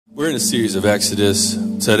We're in a series of Exodus.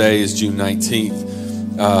 Today is June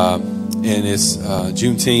 19th, and it's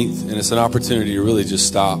Juneteenth, and it's an opportunity to really just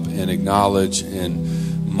stop and acknowledge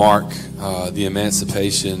and mark the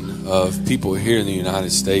emancipation of people here in the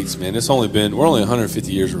United States. Man, we're only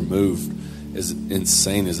 150 years removed, as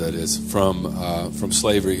insane as that is, from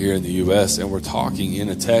slavery here in the U.S., and we're talking in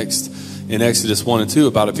a text in Exodus 1 and 2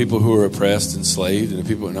 about a people who are oppressed, enslaved,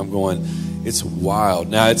 and I'm going, it's wild.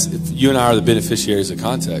 Now, you and I are the beneficiaries of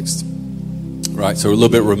context, right? So we're a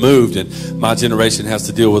little bit removed, and my generation has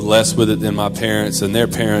to deal with less with it than my parents and their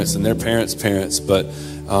parents and their parents' parents. But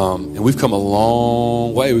and we've come a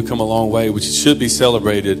long way. We've come a long way, which should be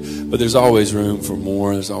celebrated. But there's always room for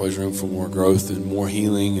more. There's always room for more growth and more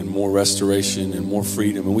healing and more restoration and more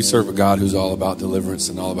freedom. And we serve a God who's all about deliverance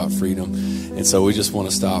and all about freedom. And so we just want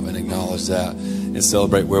to stop and acknowledge that and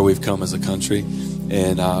celebrate where we've come as a country.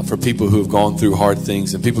 And for people who have gone through hard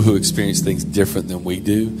things and people who experience things different than we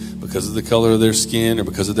do because of the color of their skin or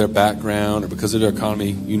because of their background or because of their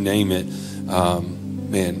economy, you name it,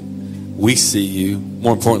 man, we see you.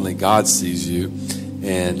 More importantly, God sees you.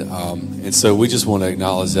 And so we just want to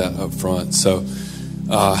acknowledge that up front. So,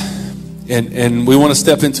 and we want to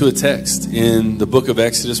step into a text in the book of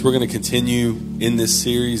Exodus. We're going to continue in this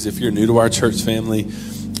series. If you're new to our church family,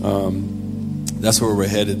 that's where we're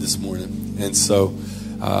headed this morning. And so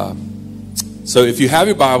if you have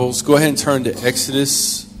your Bibles, go ahead and turn to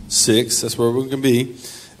Exodus 6. That's where we're going to be.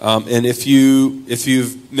 And if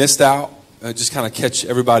you've missed out, just kind of catch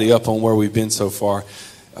everybody up on where we've been so far.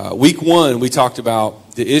 Week 1, we talked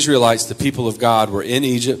about the Israelites, the people of God, were in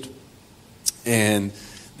Egypt, and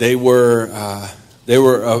they were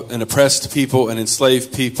an oppressed people, an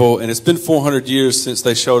enslaved people, and it's been 400 years since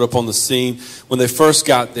they showed up on the scene. When they first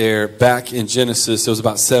got there, back in Genesis, there was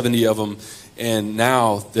about 70 of them, and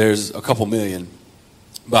now there's a couple million.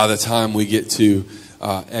 By the time we get to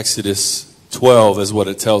Exodus 12, is what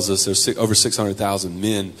it tells us, there's over 600,000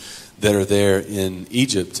 men that are there in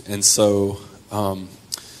Egypt, and so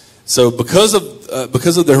because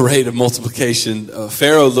of their rate of multiplication,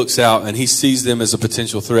 Pharaoh looks out and he sees them as a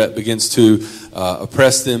potential threat, begins to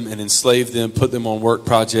oppress them and enslave them, put them on work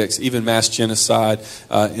projects, even mass genocide.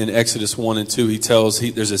 In Exodus 1 and 2,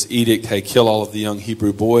 there's this edict, hey, kill all of the young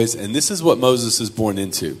Hebrew boys. And this is what Moses is born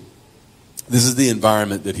into. This is the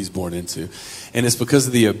environment that he's born into. And it's because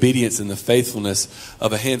of the obedience and the faithfulness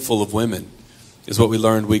of a handful of women, is what we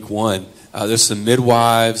learned week 1. There's some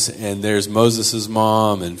midwives, and there's Moses'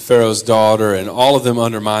 mom and Pharaoh's daughter, and all of them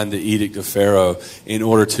undermined the edict of Pharaoh in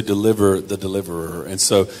order to deliver the deliverer. And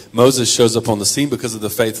so Moses shows up on the scene because of the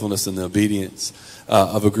faithfulness and the obedience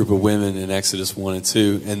of a group of women in Exodus 1 and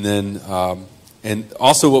 2. And then, and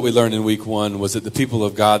also what we learned in week 1 was that the people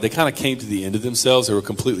of God, they kind of came to the end of themselves. They were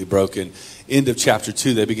completely broken. End of chapter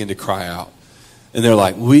 2, they begin to cry out. And they're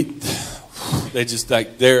like, they just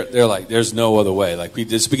they're like, there's no other way. Like, we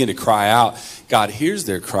just begin to cry out. God hears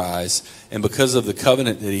their cries, and because of the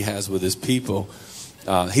covenant that he has with his people,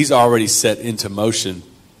 he's already set into motion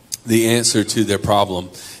the answer to their problem.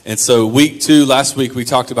 And so week 2, last week, we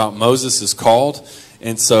talked about Moses is called.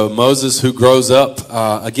 And so Moses, who grows up,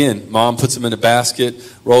 again, mom puts him in a basket,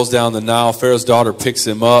 rolls down the Nile. Pharaoh's daughter picks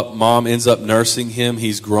him up. Mom ends up nursing him.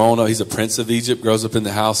 He's grown up. He's a prince of Egypt, grows up in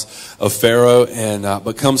the house of Pharaoh, and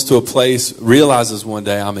but comes to a place, realizes one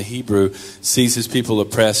day, I'm a Hebrew, sees his people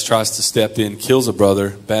oppressed, tries to step in, kills a brother,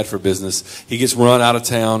 bad for business. He gets run out of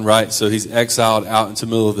town, right? So he's exiled out into the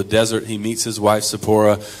middle of the desert. He meets his wife,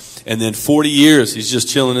 Zipporah. And then 40 years, he's just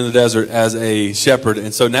chilling in the desert as a shepherd.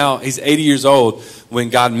 And so now he's 80 years old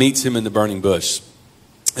when God meets him in the burning bush.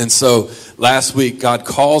 And so last week, God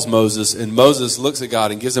calls Moses, and Moses looks at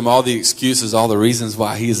God and gives him all the excuses, all the reasons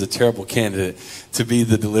why he is a terrible candidate to be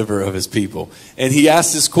the deliverer of his people. And he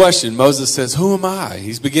asks this question. Moses says, who am I?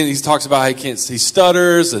 He talks about how he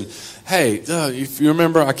stutters, and hey, if you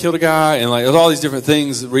remember, I killed a guy, and like there's all these different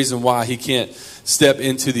things, the reason why he can't step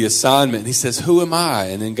into the assignment. And he says, who am I?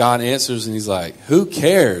 And then God answers, and he's like, who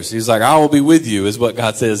cares? He's like, I will be with you, is what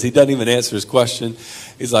God says. He doesn't even answer his question.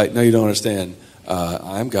 He's like, no, you don't understand.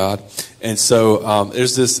 I'm God. And so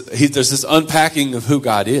there's this unpacking of who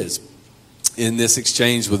God is in this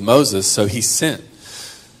exchange with Moses. So he's sent.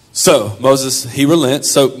 So Moses, he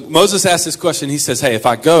relents. So Moses asks this question. He says, hey, if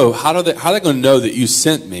I go, how are they going to know that you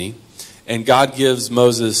sent me? And God gives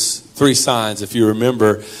Moses 3 signs. If you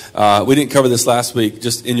remember, we didn't cover this last week.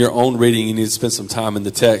 Just in your own reading, you need to spend some time in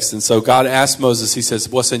the text. And so God asked Moses, he says,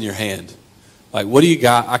 what's in your hand? Like, what do you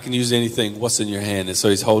got? I can use anything. What's in your hand? And so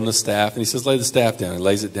he's holding a staff, and he says, lay the staff down. He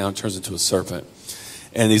lays it down, turns into a serpent.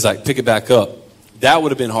 And he's like, pick it back up. That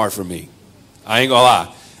would have been hard for me. I ain't gonna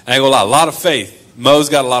lie. A lot of faith Mo's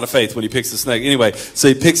got a lot of faith when he picks the snake. Anyway, so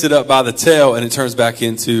he picks it up by the tail, and it turns back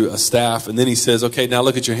into a staff. And then he says, okay, now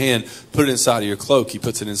look at your hand. Put it inside of your cloak. He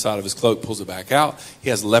puts it inside of his cloak, pulls it back out. He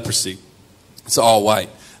has leprosy. It's all white.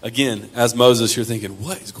 Again, as Moses, you're thinking,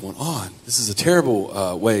 what is going on? This is a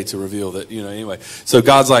terrible way to reveal that, anyway. So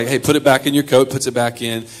God's like, hey, put it back in your coat, puts it back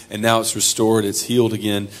in, and now it's restored, it's healed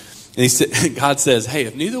again. And God says, hey,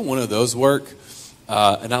 if neither one of those work,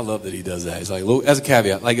 and I love that he does that. He's like, look, as a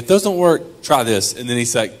caveat, like if those don't work, try this. And then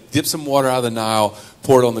he's like, dip some water out of the Nile,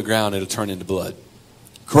 pour it on the ground, it'll turn into blood.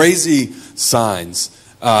 Crazy signs.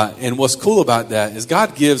 And what's cool about that is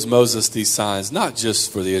God gives Moses these signs, not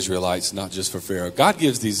just for the Israelites, not just for Pharaoh. God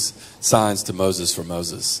gives these signs to Moses for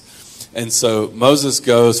Moses. And so Moses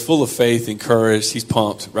goes full of faith, encouraged. He's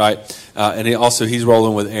pumped, right? And he's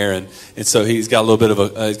rolling with Aaron. And so he's got a little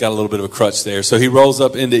bit of a crutch there. So he rolls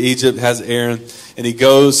up into Egypt, has Aaron, and he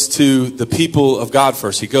goes to the people of God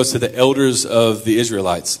first. He goes to the elders of the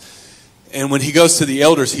Israelites. And when he goes to the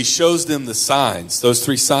elders, he shows them the signs, those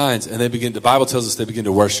 3 signs, and the Bible tells us they begin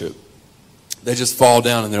to worship. They just fall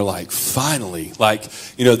down and they're like, finally,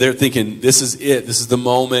 they're thinking, this is it. This is the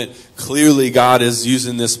moment. Clearly God is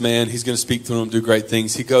using this man. He's going to speak through him, do great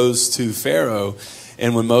things. He goes to Pharaoh.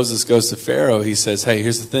 And when Moses goes to Pharaoh, he says, hey,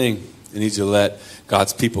 here's the thing. I need you to let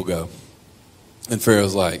God's people go. And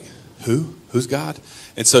Pharaoh's like, who? Who's God?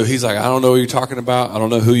 And so he's like, I don't know what you're talking about. I don't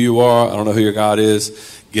know who you are. I don't know who your God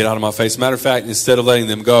is. Get out of my face. Matter of fact, instead of letting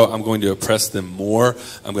them go, I'm going to oppress them more.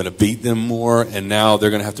 I'm going to beat them more. And now they're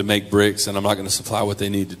going to have to make bricks, and I'm not going to supply what they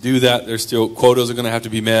need to do that. There's still quotas are going to have to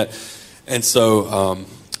be met. And so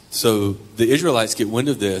the Israelites get wind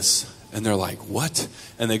of this, and they're like, what?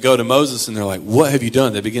 And they go to Moses, and they're like, what have you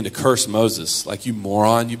done? They begin to curse Moses. Like, you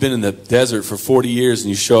moron. You've been in the desert for 40 years, and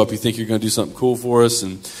you show up. You think you're going to do something cool for us.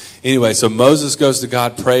 And anyway, so Moses goes to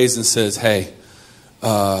God, prays, and says, hey,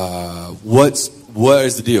 what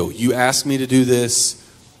is the deal? You asked me to do this.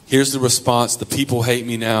 Here's the response. The people hate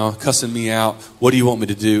me now, cussing me out. What do you want me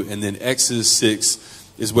to do? And then Exodus 6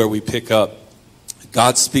 is where we pick up.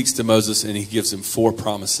 God speaks to Moses, and he gives him 4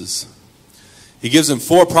 promises. He gives him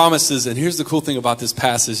 4 promises, and here's the cool thing about this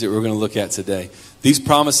passage that we're going to look at today. These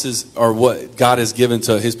promises are what God has given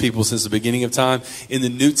to his people since the beginning of time. In the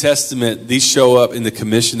New Testament, these show up in the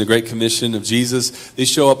commission, the Great Commission of Jesus. These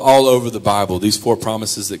show up all over the Bible, these 4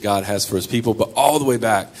 promises that God has for his people, but all the way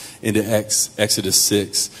back into Exodus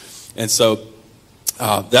 6. And so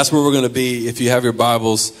that's where we're going to be. If you have your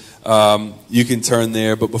Bibles, you can turn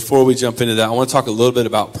there. But before we jump into that, I want to talk a little bit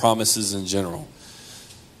about promises in general.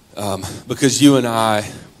 Because you and I,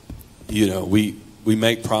 we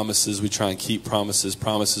make promises, we try and keep promises.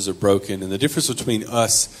 Promises are broken. And the difference between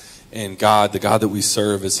us and God, the God that we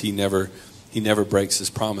serve, is he never breaks his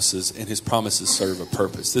promises, and his promises serve a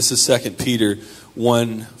purpose. This is 2 Peter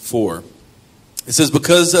 1:4. It says,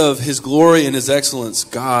 because of his glory and his excellence,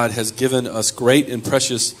 God has given us great and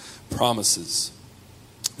precious promises.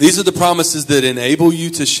 These are the promises that enable you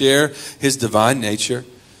to share his divine nature.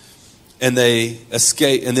 And they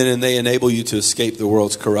enable you to escape the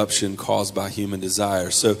world's corruption caused by human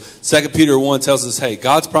desire. So 2 Peter 1 tells us, hey,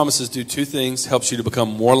 God's promises do 2 things. Helps you to become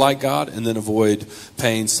more like God, and then avoid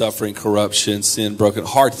pain, suffering, corruption, sin, broken,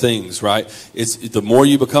 hard things, right? It's the more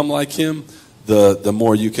you become like him, the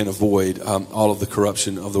more you can avoid all of the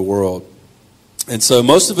corruption of the world. And so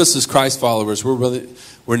most of us as Christ followers,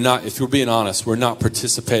 we're not, if we're being honest, we're not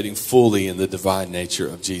participating fully in the divine nature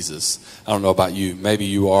of Jesus. I don't know about you. Maybe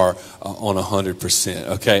you are on 100%.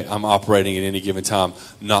 Okay, I'm operating at any given time,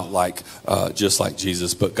 not like just like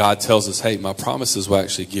Jesus. But God tells us, hey, my promises will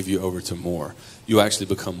actually give you over to more. You actually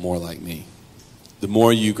become more like me. The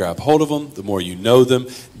more you grab hold of them, the more you know them,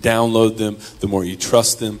 download them, the more you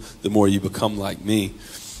trust them, the more you become like me.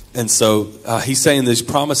 And so he's saying these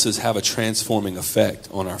promises have a transforming effect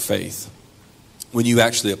on our faith. When you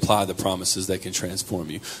actually apply the promises, they can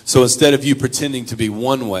transform you. So instead of you pretending to be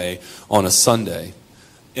one way on a Sunday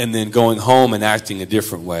and then going home and acting a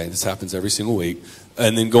different way, this happens every single week,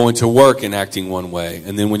 and then going to work and acting one way,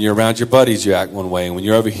 and then when you're around your buddies, you act one way, and when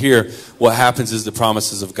you're over here, what happens is the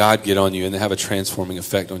promises of God get on you, and they have a transforming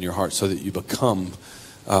effect on your heart so that you become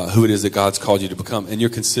who it is that God's called you to become, and you're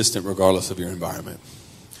consistent regardless of your environment.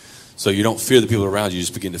 So you don't fear the people around you, you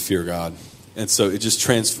just begin to fear God. And so it just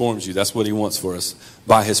transforms you. That's what he wants for us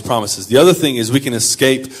by his promises. The other thing is we can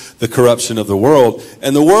escape the corruption of the world.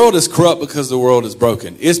 And the world is corrupt because the world is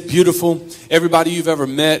broken. It's beautiful. Everybody you've ever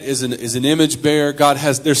met is an image bearer.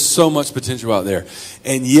 There's so much potential out there.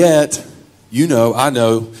 And yet, I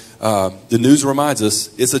know, the news reminds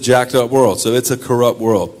us it's a jacked up world. So it's a corrupt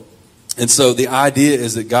world. And so the idea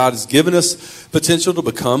is that God has given us potential to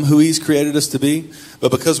become who he's created us to be.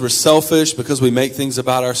 But because we're selfish, because we make things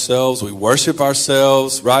about ourselves, we worship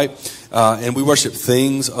ourselves, right? And we worship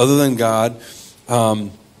things other than God,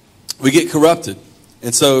 we get corrupted.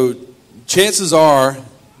 And so chances are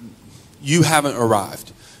you haven't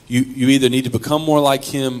arrived. You either need to become more like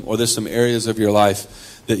him, or there's some areas of your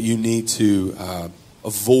life that you need to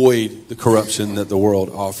avoid the corruption that the world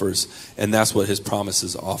offers. And that's what his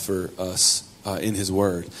promises offer us in his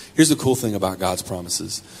word. Here's the cool thing about God's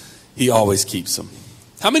promises. He always keeps them.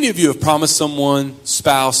 How many of you have promised someone,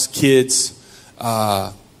 spouse, kids,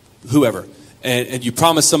 whoever, and you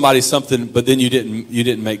promised somebody something, but then you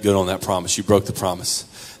didn't make good on that promise. You broke the promise.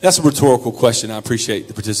 That's a rhetorical question. I appreciate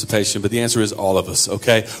the participation, but the answer is all of us,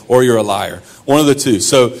 okay? Or you're a liar. One of the two.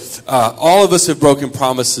 So all of us have broken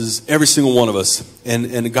promises, every single one of us,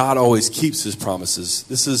 and God always keeps his promises.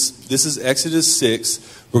 This is Exodus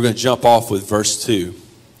 6. We're going to jump off with verse 2.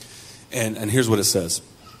 And here's what it says.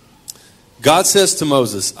 God says to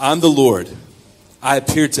Moses, I'm the Lord. I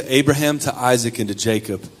appeared to Abraham, to Isaac, and to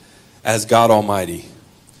Jacob as God Almighty.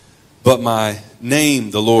 But my name,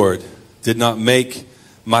 the Lord, did not make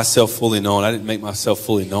myself fully known. I didn't make myself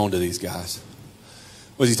fully known to these guys.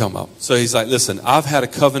 What's he talking about? So he's like, listen, I've had a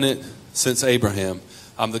covenant since Abraham.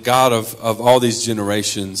 I'm the God of all these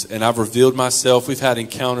generations, and I've revealed myself. We've had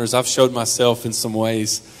encounters. I've showed myself in some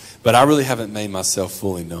ways, but I really haven't made myself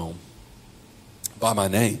fully known by my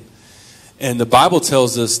name. And the Bible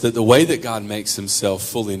tells us that the way that God makes himself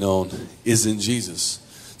fully known is in Jesus.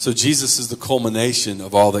 So Jesus is the culmination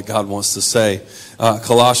of all that God wants to say.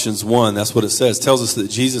 Colossians 1, that's what it says. It tells us that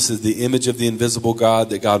Jesus is the image of the invisible God,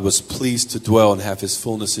 that God was pleased to dwell and have his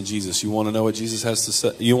fullness in Jesus. You want to know what Jesus has to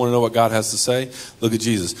say? You want to know what God has to say? Look at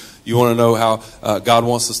Jesus. You want to know how God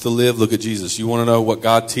wants us to live? Look at Jesus. You want to know what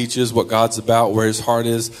God teaches, what God's about, where his heart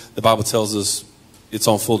is? The Bible tells us it's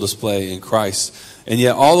on full display in Christ. And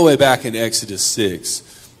yet all the way back in Exodus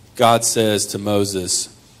 6, God says to Moses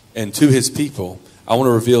and to his people, I want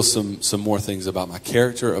to reveal some more things about my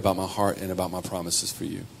character, about my heart, and about my promises for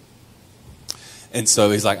you. And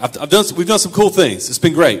so he's like, we've done some cool things. It's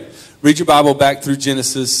been great. Read your Bible back through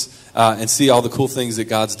Genesis and see all the cool things that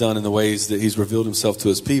God's done in the ways that he's revealed himself to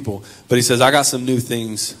his people. But he says, I got some new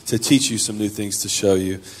things to teach you, some new things to show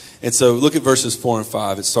you. And so look at verses 4 and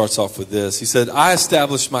 5. It starts off with this. He said, I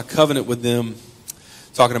established my covenant with them,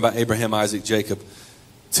 talking about Abraham, Isaac, Jacob,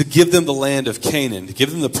 to give them the land of Canaan, to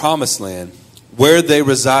give them the promised land, where they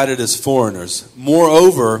resided as foreigners.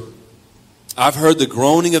 Moreover, I've heard the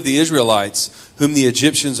groaning of the Israelites, whom the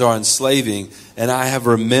Egyptians are enslaving, and I have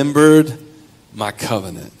remembered my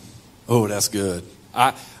covenant. Oh, that's good.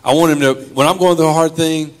 I want him to, when I'm going through a hard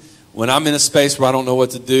thing, when I'm in a space where I don't know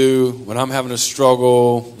what to do, when I'm having a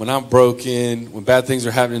struggle, when I'm broken, when bad things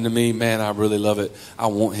are happening to me, man, I really love it. I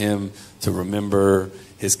want him to remember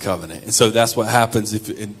his covenant. And so that's what happens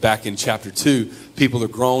back in chapter 2. People are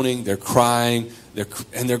groaning, they're crying,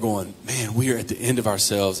 they're going, man, we are at the end of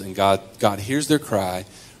ourselves. And God hears their cry,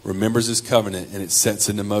 remembers his covenant, and it sets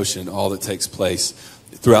into motion all that takes place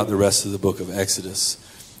throughout the rest of the book of Exodus.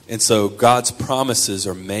 And so God's promises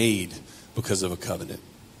are made because of a covenant.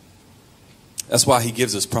 That's why he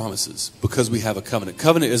gives us promises, because we have a covenant.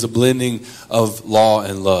 Covenant is a blending of law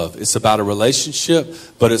and love. It's about a relationship,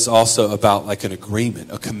 but it's also about like an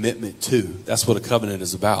agreement, a commitment to. That's what a covenant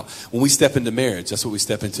is about. When we step into marriage, that's what we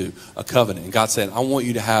step into, a covenant. And God said, I want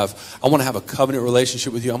to have a covenant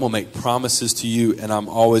relationship with you. I'm going to make promises to you, and I'm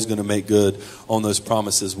always going to make good on those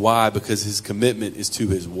promises. Why? Because his commitment is to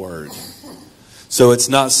his word. So it's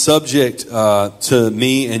not subject to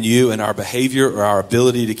me and you and our behavior or our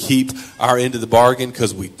ability to keep our end of the bargain,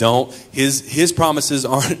 because we don't. His promises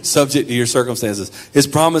aren't subject to your circumstances. His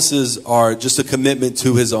promises are just a commitment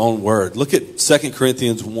to his own word. Look at 2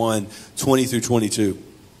 Corinthians 1, 20 through 22.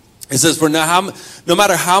 It says, for now, no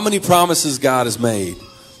matter how many promises God has made,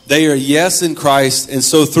 they are yes in Christ, and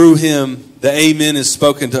so through him, the amen is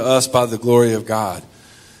spoken to us by the glory of God.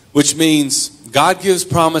 Which means God gives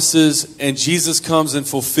promises, and Jesus comes and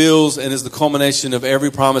fulfills and is the culmination of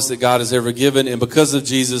every promise that God has ever given. And because of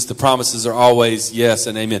Jesus, the promises are always yes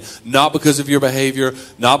and amen. Not because of your behavior,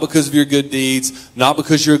 not because of your good deeds, not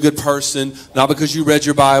because you're a good person, not because you read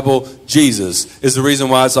your Bible. Jesus is the reason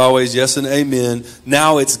why it's always yes and amen.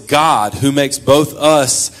 Now it's God who makes both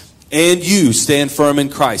us and you stand firm in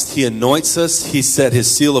Christ. He anoints us. He set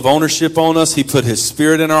his seal of ownership on us. He put his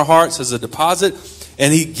spirit in our hearts as a deposit.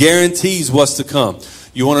 And he guarantees what's to come.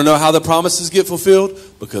 You want to know how the promises get fulfilled?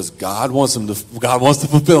 Because God wants to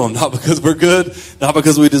fulfill them. Not because we're good, not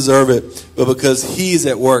because we deserve it, but because he's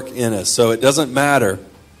at work in us. So it doesn't matter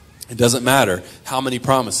how many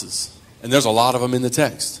promises. And there's a lot of them in the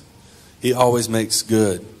text. He always makes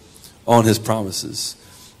good on his promises.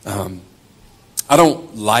 I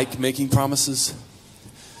don't like making promises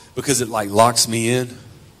because it like locks me in,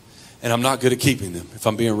 and I'm not good at keeping them, if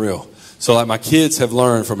I'm being real. So like my kids have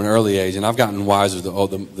learned from an early age, and I've gotten wiser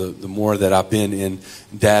the more that I've been in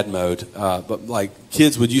dad mode. But like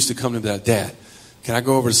kids would used to come to me like, Dad, can I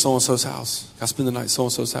go over to so-and-so's house? Can I spend the night at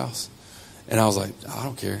so-and-so's house? And I was like, I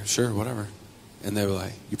don't care. Sure, whatever. And they were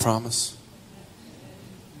like, you promise?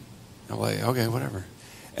 I'm like, okay, whatever.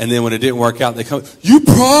 And then when it didn't work out, they come, you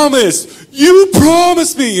promised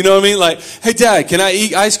me. You know what I mean? Like, hey, Dad, can I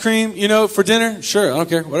eat ice cream, for dinner? Sure, I don't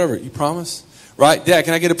care, whatever. You promise? Right? Dad,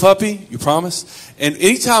 can I get a puppy? You promise? And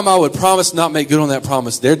anytime I would promise not make good on that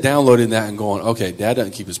promise, they're downloading that and going, okay, Dad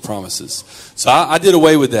doesn't keep his promises. So I did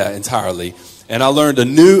away with that entirely. And I learned a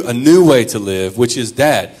new way to live, which is,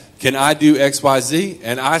 Dad, can I do X, Y, Z?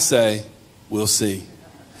 And I say, we'll see.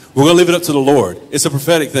 We're going to leave it up to the Lord. It's a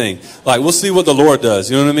prophetic thing. Like, we'll see what the Lord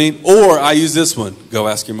does. You know what I mean? Or I use this one. Go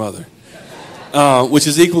ask your mother. Which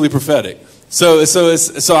is equally prophetic. So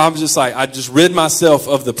I'm just like, I just rid myself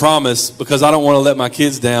of the promise because I don't want to let my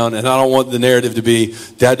kids down, and I don't want the narrative to be,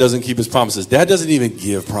 Dad doesn't keep his promises. Dad doesn't even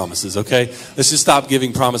give promises, okay? Let's just stop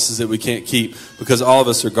giving promises that we can't keep because all of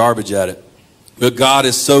us are garbage at it. But God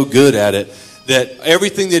is so good at it that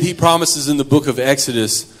everything that he promises in the book of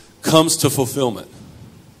Exodus comes to fulfillment.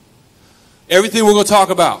 Everything we're going to talk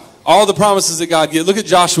about, all the promises that God gives. Look at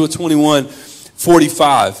Joshua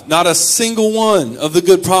 21:45. Not a single one of the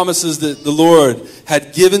good promises that the Lord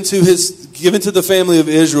had given to the family of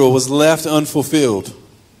Israel was left unfulfilled.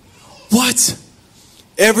 What?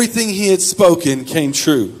 Everything he had spoken came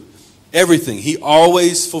true. Everything. He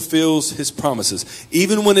always fulfills his promises.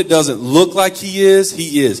 Even when it doesn't look like he is,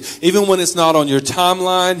 he is. Even when it's not on your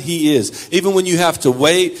timeline, he is. Even when you have to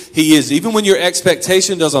wait, he is. Even when your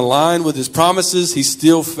expectation doesn't align with his promises, he's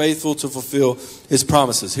still faithful to fulfill his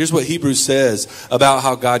promises. Here's what Hebrews says about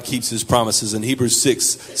how God keeps his promises in Hebrews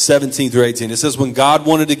 6:17-18. It says, when God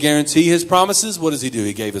wanted to guarantee his promises, what does he do?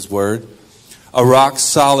 He gave his word. A rock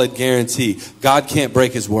solid guarantee. God can't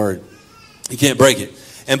break his word. He can't break it.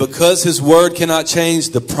 And because his word cannot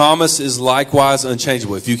change, the promise is likewise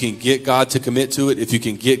unchangeable. If you can get God to commit to it, if you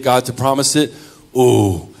can get God to promise it,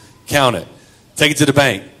 count it. Take it to the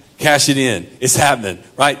bank. Cash it in. It's happening,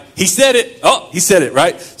 right? He said it. Oh, he said it,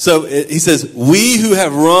 right? So he says, we who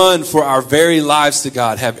have run for our very lives to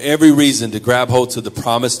God have every reason to grab hold to the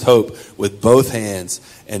promised hope with both hands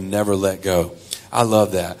and never let go. I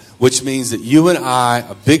love that. Which means that you and I,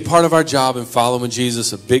 a big part of our job in following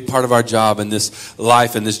Jesus, a big part of our job in this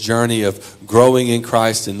life and this journey of growing in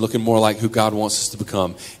Christ and looking more like who God wants us to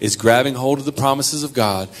become, is grabbing hold of the promises of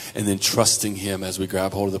God and then trusting him as we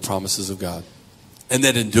grab hold of the promises of God. And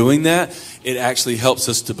then in doing that, it actually helps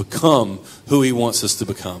us to become who he wants us to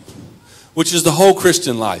become, which is the whole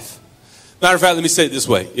Christian life. Matter of fact, let me say it this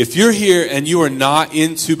way. If you're here and you are not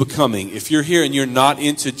into becoming, if you're here and you're not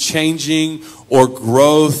into changing or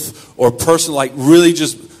growth or personal, like really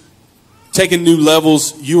just taking new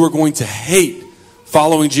levels, you are going to hate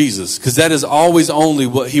following Jesus, because that is always only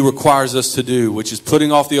what he requires us to do, which is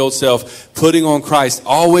putting off the old self, putting on Christ.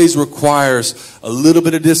 Always requires a little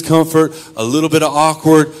bit of discomfort, a little bit of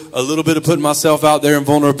awkward, a little bit of putting myself out there in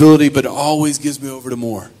vulnerability, but it always gives me over to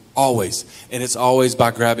more. Always. And it's always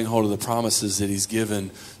by grabbing hold of the promises that he's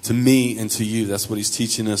given to me and to you. That's what he's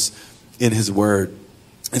teaching us in his word.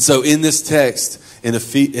 And so in this text, in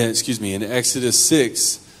Exodus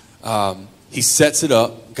 6, he sets it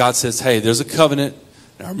up. God says, hey, there's a covenant.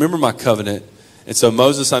 Now remember my covenant. And so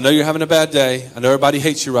Moses, I know you're having a bad day. I know everybody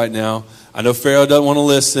hates you right now. I know Pharaoh doesn't want to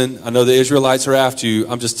listen. I know the Israelites are after you.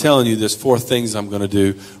 I'm just telling you there's 4 things I'm going to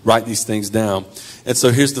do. Write these things down. And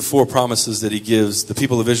so here's the 4 promises that he gives the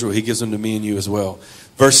people of Israel. He gives them to me and you as well.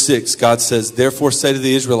 Verse 6, God says, therefore say to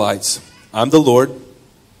the Israelites, I'm the Lord.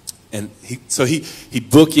 And he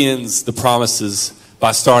bookends the promises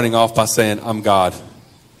by starting off by saying, I'm God.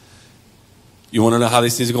 You want to know how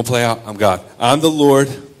these things are going to play out? I'm God. I'm the Lord,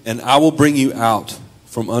 and I will bring you out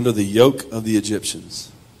from under the yoke of the Egyptians.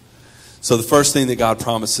 So the first thing that God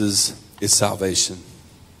promises is salvation.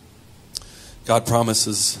 God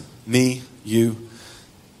promises me, you,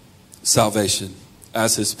 salvation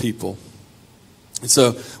as his people. And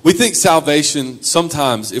so we think salvation,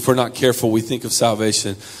 sometimes if we're not careful, we think of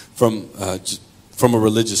salvation from a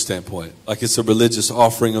religious standpoint. Like it's a religious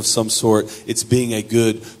offering of some sort. It's being a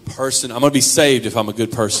good person. I'm going to be saved if I'm a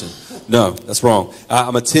good person. No, that's wrong.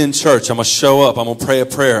 I'm going to attend church. I'm going to show up. I'm going to pray a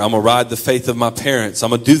prayer. I'm going to ride the faith of my parents.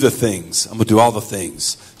 I'm going to do the things. I'm going to do all the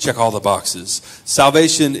things. Check all the boxes.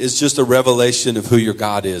 Salvation is just a revelation of who your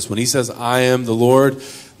God is. When he says, I am the Lord,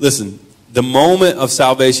 listen, The moment of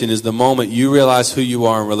salvation is the moment you realize who you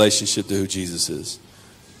are in relationship to who Jesus is.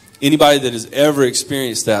 Anybody that has ever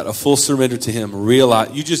experienced that, a full surrender to him,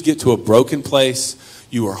 realize you just get to a broken place,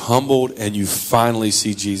 you are humbled, and you finally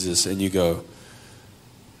see Jesus, and you go,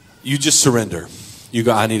 you just surrender. You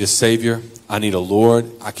go, I need a Savior. I need a Lord.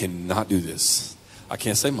 I cannot do this. I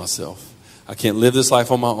can't save myself. I can't live this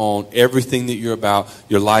life on my own. Everything that you're about,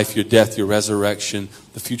 your life, your death, your resurrection,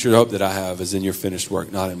 the future hope that I have is in your finished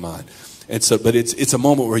work, not in mine. And so, but it's a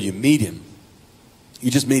moment where you meet him. You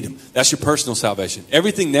just meet him. That's your personal salvation.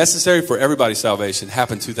 Everything necessary for everybody's salvation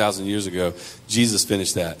happened 2,000 years ago. Jesus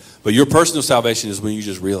finished that. But your personal salvation is when you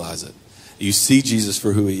just realize it. You see Jesus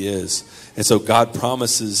for who he is. And so God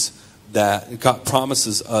promises that. God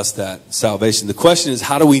promises us that salvation. The question is,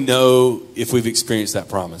 how do we know if we've experienced that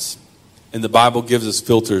promise? And the Bible gives us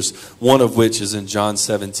filters, one of which is in John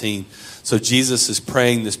 17. So Jesus is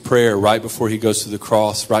praying this prayer right before he goes to the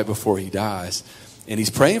cross, right before he dies. And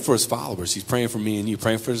he's praying for his followers. He's praying for me and you,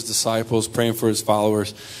 praying for his disciples, praying for his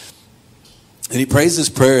followers. And he prays this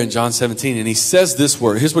prayer in John 17. And he says this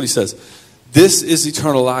word. Here's what he says. This is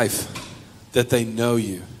eternal life, that they know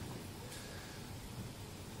you.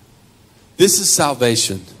 This is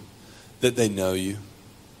salvation, that they know you.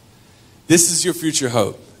 This is your future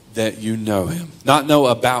hope, that you know him. Not know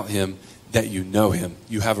about him, that you know him.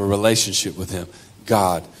 You have a relationship with him,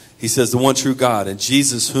 God. He says, the one true God, and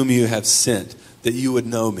Jesus whom you have sent, that you would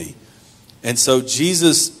know me. And so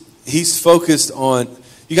Jesus, he's focused on,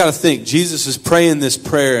 you got to think, Jesus is praying this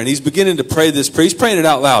prayer, and he's beginning to pray this prayer. He's praying it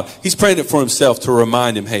out loud. He's praying it for himself to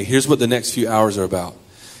remind him, hey, here's what the next few hours are about.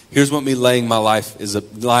 Here's what me laying my life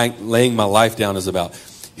down is about.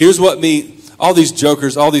 Here's what all these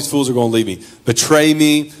jokers, all these fools are going to leave me. Betray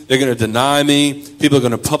me. They're going to deny me. People are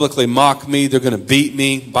going to publicly mock me. They're going to beat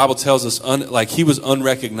me. The Bible tells us he was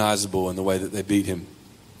unrecognizable in the way that they beat him.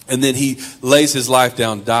 And then he lays his life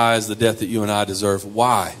down, dies the death that you and I deserve.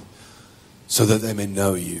 Why? So that they may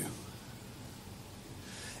know you.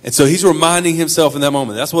 And so he's reminding himself in that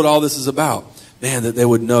moment. That's what all this is about. Man, that they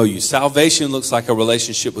would know you. Salvation looks like a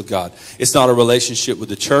relationship with God. It's not a relationship with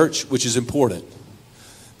the church, which is important.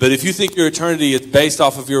 But if you think your eternity is based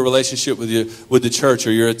off of your relationship with the church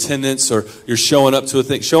or your attendance or you're showing up to a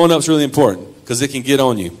thing, showing up is really important because it can get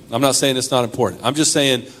on you. I'm not saying it's not important. I'm just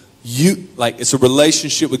saying it's a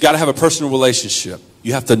relationship. We've got to have a personal relationship.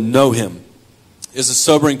 You have to know him. There's a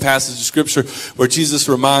sobering passage of Scripture where Jesus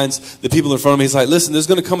reminds the people in front of me, he's like, listen, there's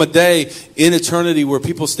going to come a day in eternity where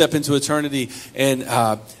people step into eternity and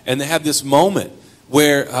they have this moment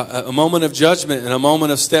where a moment of judgment and a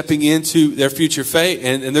moment of stepping into their future fate.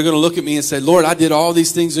 And they're going to look at me and say, Lord, I did all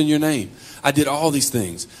these things in your name. I did all these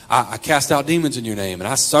things. I cast out demons in your name, and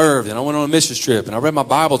I served, and I went on a mission trip, and I read my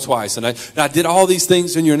Bible twice, and I did all these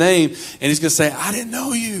things in your name. And he's going to say, I didn't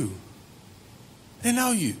know you. I didn't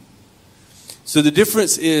know you. So the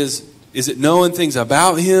difference is it knowing things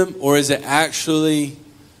about him, or is it actually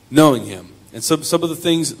knowing him? And some of the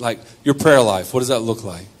things, like your prayer life, what does that look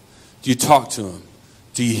like? Do you talk to him?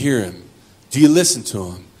 Do you hear him? Do you listen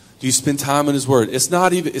to him? Do you spend time in his word? It's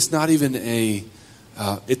not on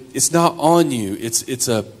you. It's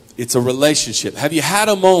a relationship. Have you had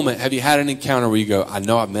a moment? Have you had an encounter where you go, I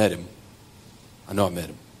know I met him.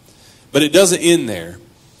 But it doesn't end there.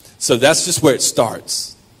 So that's just where it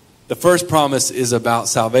starts. The first promise is about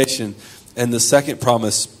salvation, and the second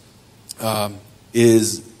promise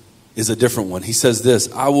is a different one. He says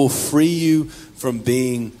this, I will free you from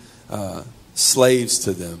being slaves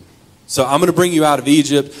to them. So I'm going to bring you out of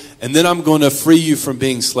Egypt, and then I'm going to free you from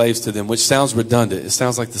being slaves to them, which sounds redundant. It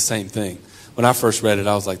sounds like the same thing. When I first read it,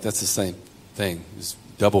 I was like, that's the same thing. It's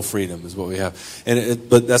double freedom is what we have.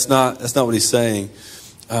 But that's not what he's saying.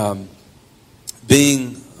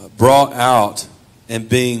 Being brought out and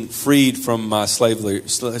being freed from my slavery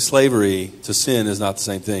to sin is not the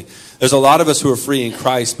same thing. There's a lot of us who are free in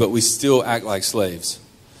Christ, but we still act like slaves.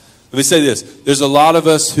 Let me say this. There's a lot of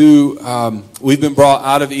us who, we've been brought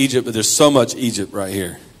out of Egypt, but there's so much Egypt right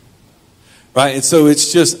here. Right? And so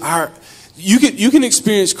it's just you can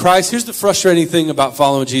experience Christ. Here's the frustrating thing about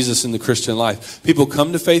following Jesus in the Christian life. People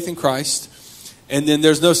come to faith in Christ, and then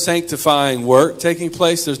there's no sanctifying work taking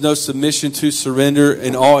place. There's no submission to surrender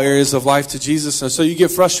in all areas of life to Jesus. And so you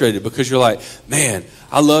get frustrated because you're like, man,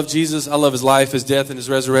 I love Jesus. I love his life, his death, and his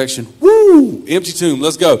resurrection. Woo! Empty tomb.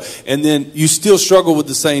 Let's go. And then you still struggle with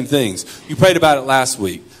the same things. You prayed about it last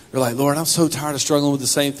week. You're like, Lord, I'm so tired of struggling with the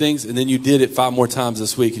same things. And then you did it 5 more times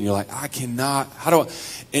this week. And you're like, I cannot. How do I?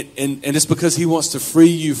 And it's because he wants to free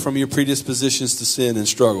you from your predispositions to sin and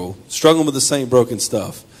struggling with the same broken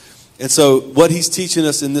stuff. And so what he's teaching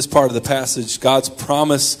us in this part of the passage, God's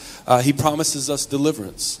promise, he promises us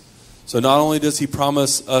deliverance. So not only does he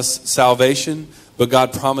promise us salvation, but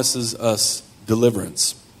God promises us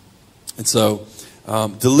deliverance. And so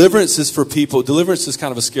deliverance is for people. Deliverance is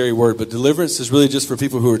kind of a scary word, but deliverance is really just for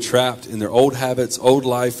people who are trapped in their old habits, old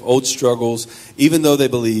life, old struggles. Even though they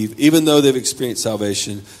believe, even though they've experienced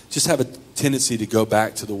salvation, just have a tendency to go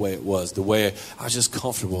back to the way it was, the way I was just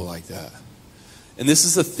comfortable like that. And this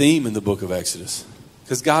is a theme in the book of Exodus,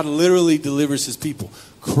 because God literally delivers his people.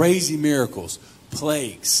 Crazy miracles,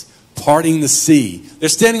 plagues, parting the sea. They're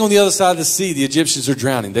standing on the other side of the sea. The Egyptians are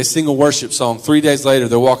drowning. They sing a worship song. 3 days later,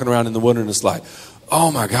 they're walking around in the wilderness like, oh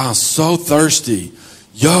my God, I'm so thirsty.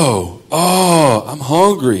 I'm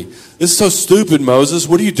hungry. This is so stupid, Moses.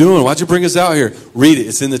 What are you doing? Why'd you bring us out here? Read it.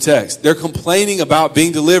 It's in the text. They're complaining about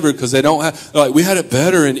being delivered because they don't have, they're like, we had it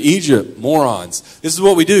better in Egypt. Morons. This is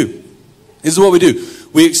what we do. This is what we do.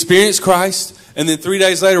 We experience Christ, and then 3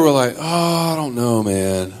 days later, we're like, oh, I don't know,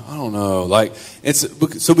 man. I don't know.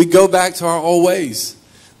 So we go back to our old ways.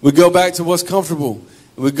 We go back to what's comfortable.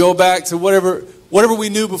 We go back to whatever we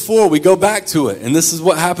knew before. We go back to it. And this is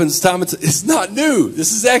what happens time. It's not new.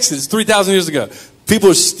 This is Exodus 3,000 years ago. People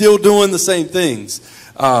are still doing the same things.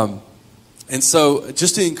 And so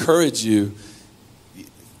just to encourage you,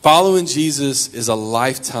 following Jesus is a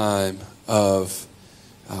lifetime of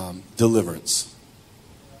deliverance.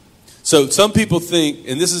 So some people think,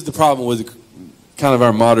 and this is the problem with kind of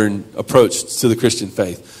our modern approach to the Christian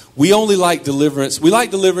faith. We only like deliverance. We like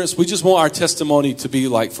deliverance. We just want our testimony to be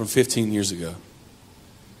like from 15 years ago.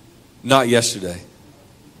 Not yesterday.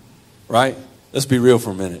 Right? Let's be real for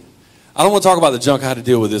a minute. I don't want to talk about the junk I had to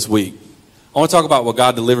deal with this week. I want to talk about what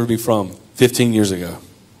God delivered me from 15 years ago.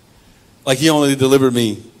 Like he only delivered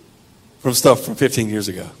me from stuff from 15 years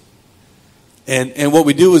ago. And what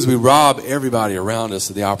we do is we rob everybody around us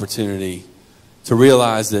of the opportunity to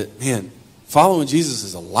realize that, man, following Jesus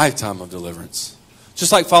is a lifetime of deliverance.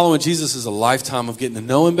 Just like following Jesus is a lifetime of getting to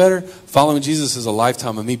know him better, following Jesus is a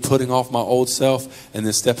lifetime of me putting off my old self and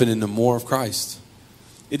then stepping into more of Christ.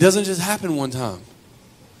 It doesn't just happen one time.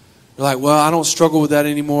 You're like, well, I don't struggle with that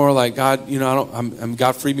anymore. Like, God,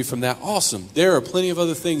 God freed me from that. Awesome. There are plenty of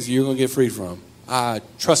other things you're going to get freed from.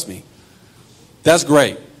 Trust me. That's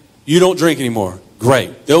great. You don't drink anymore.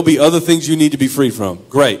 Great. There'll be other things you need to be freed from.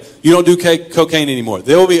 Great. You don't do cocaine anymore.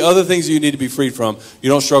 There will be other things you need to be freed from. You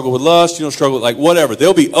don't struggle with lust. You don't struggle with whatever.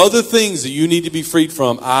 There'll be other things that you need to be freed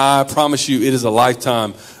from. I promise you it is a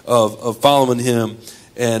lifetime of following him.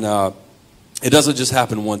 And it doesn't just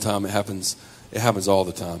happen one time. It happens all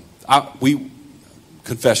the time.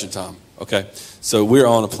 Confession time. Okay. So we were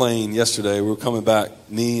on a plane yesterday. We were coming back,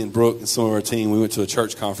 me and Brooke and some of our team. We went to a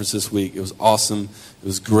church conference this week. It was awesome. It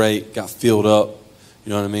was great. Got filled up. You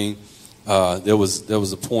know what I mean? There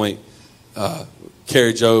was a point.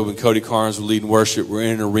 Carrie Job and Cody Carnes were leading worship. We're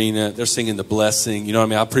in an arena. They're singing the blessing. You know what I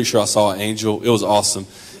mean? I'm pretty sure I saw an angel. It was awesome.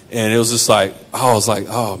 And it was just like,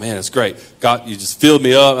 oh man, it's great. God, you just filled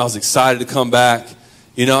me up. I was excited to come back.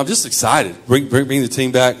 You know, I'm just excited. Bring the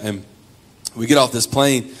team back. And we get off this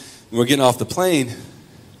plane. And we're getting off the plane.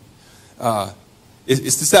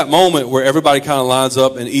 It's just that moment where everybody kind of lines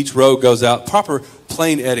up and each row goes out. Proper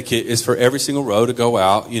plane etiquette is for every single row to go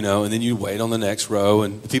out, you know, and then you wait on the next row.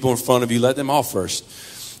 And the people in front of you, let them off first.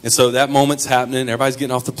 And so that moment's happening. Everybody's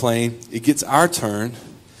getting off the plane. It gets our turn.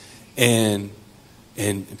 And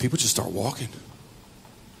people just start walking.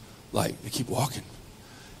 Like, they keep walking.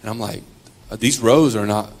 And I'm like, these rows are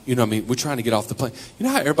not, you know what I mean? We're trying to get off the plane. You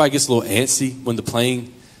know how everybody gets a little antsy when the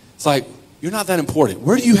plane, it's like, you're not that important.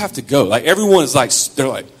 Where do you have to go? Like, everyone is like, they're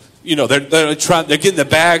like, you know, they're getting the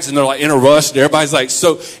bags and they're like in a rush. And everybody's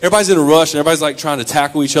in a rush and everybody's like trying to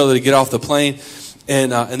tackle each other to get off the plane.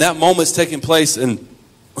 And that moment's taking place and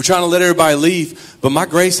we're trying to let everybody leave, but my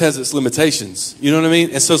grace has its limitations. You know what I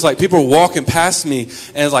mean? And so it's like people are walking past me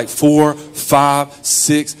and it's like 4, 5,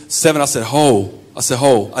 6, 7. I said, hold.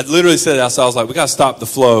 I literally said it outside. I was like, we got to stop the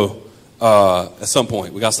flow at some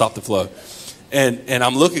point. We got to stop the flow. And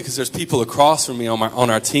I'm looking because there's people across from me on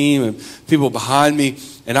our team and people behind me.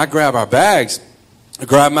 And I grab our bags. I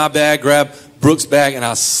grab my bag, grab Brooke's bag, and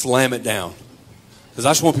I slam it down. Because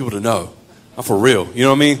I just want people to know. I'm for real. You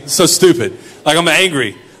know what I mean? It's so stupid. Like, I'm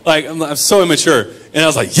angry. Like, I'm so immature. And I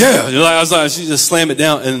was like, yeah. She just slammed it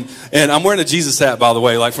down. And I'm wearing a Jesus hat, by the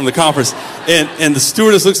way, like from the conference. And the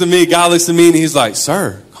stewardess looks at me, God looks at me, and he's like,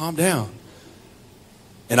 sir, calm down.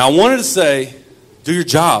 And I wanted to say, do your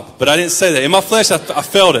job. But I didn't say that. In my flesh, I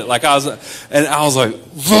felt it. Like, I was like,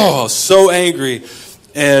 oh, so angry.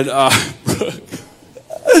 And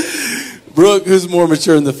Brooke, who's more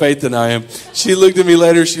mature in the faith than I am, she looked at me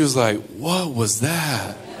later. She was like, what was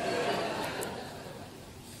that?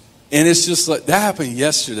 And it's just like, that happened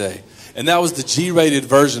yesterday. And that was the G-rated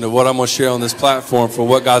version of what I'm going to share on this platform for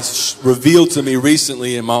what God's revealed to me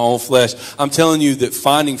recently in my own flesh. I'm telling you that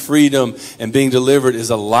finding freedom and being delivered is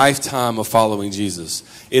a lifetime of following Jesus.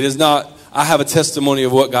 It is not, I have a testimony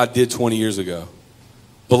of what God did 20 years ago.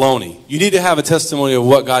 Baloney. You need to have a testimony of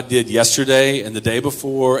what God did yesterday and the day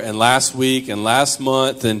before and last week and last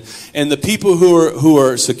month. And the people who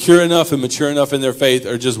are secure enough and mature enough in their faith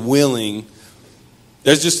are just willing.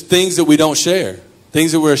 There's just things that we don't share.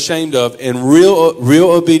 Things that we're ashamed of, and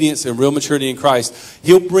real obedience and real maturity in Christ.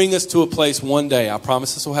 He'll bring us to a place one day, I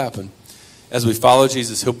promise this will happen, as we follow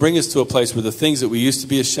Jesus. He'll bring us to a place where the things that we used to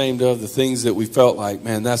be ashamed of, the things that we felt like,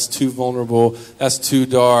 man, that's too vulnerable, that's too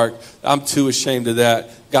dark, I'm too ashamed of that.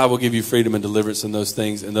 God will give you freedom and deliverance in those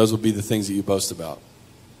things, and those will be the things that you boast about.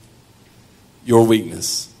 Your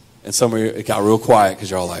weakness. And some of you, it got real quiet because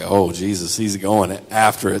you're all like, oh, Jesus, he's going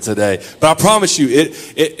after it today. But I promise you,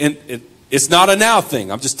 it's not a now thing.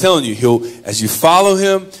 I'm just telling you, as you follow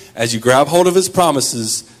him, as you grab hold of his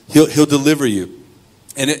promises, he'll deliver you.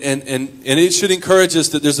 And it should encourage us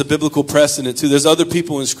that there's a biblical precedent too. There's other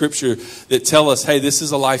people in Scripture that tell us, hey, this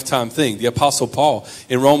is a lifetime thing. The Apostle Paul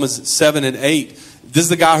in Romans 7 and 8, this is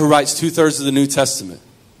the guy who writes 2/3 of the New Testament.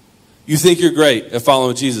 You think you're great at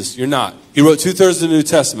following Jesus. You're not. He wrote 2/3 of the New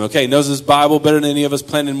Testament. Okay, knows his Bible better than any of us,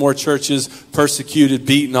 planted more churches, persecuted,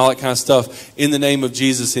 beaten, all that kind of stuff in the name of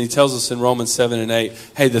Jesus. And he tells us in Romans 7 and 8,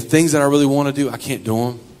 hey, the things that I really want to do, I can't do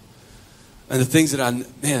them. And the things that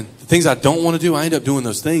the things I don't want to do, I end up doing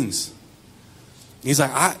those things. He's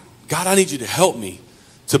like, God, I need you to help me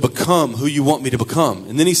to become who you want me to become.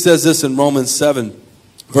 And then he says this in Romans 7,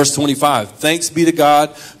 verse 25, thanks be to God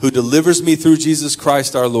who delivers me through Jesus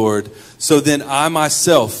Christ our Lord. So then I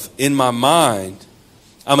myself, in my mind,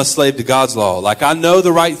 I'm a slave to God's law. Like I know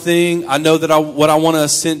the right thing. I know that what I want to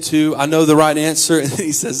assent to. I know the right answer. And then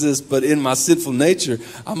he says this, but in my sinful nature,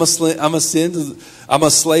 I'm a slave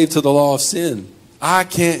to the law of sin. I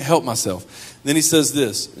can't help myself. Then he says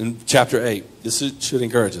this in chapter 8. This should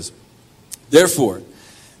encourage us. Therefore,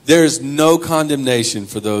 there is no condemnation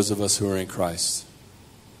for those of us who are in Christ.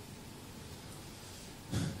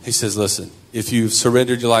 He says, listen, if you've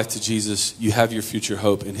surrendered your life to Jesus, you have your future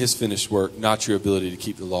hope in his finished work, not your ability to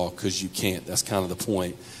keep the law, because you can't. That's kind of the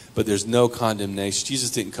point. But there's no condemnation. Jesus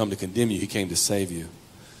didn't come to condemn you. He came to save you.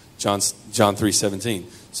 John 3:17.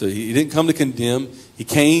 So he didn't come to condemn. He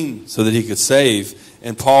came so that he could save.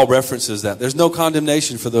 And Paul references that. There's no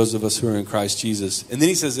condemnation for those of us who are in Christ Jesus. And then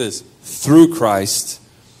he says this, through Christ,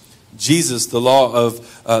 Jesus, the law of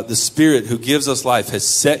the Spirit who gives us life, has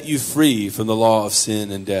set you free from the law of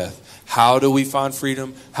sin and death. How do we find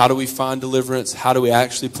freedom? How do we find deliverance? How do we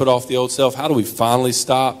actually put off the old self? How do we finally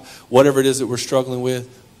stop whatever it is that we're struggling with?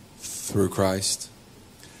 Through Christ.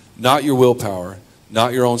 Not your willpower,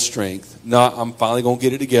 not your own strength. Not, I'm finally going to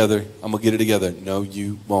get it together. I'm going to get it together. No,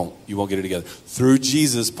 you won't. You won't get it together. Through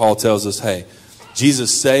Jesus, Paul tells us, hey,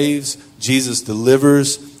 Jesus saves, Jesus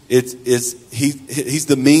delivers. He's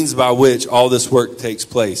the means by which all this work takes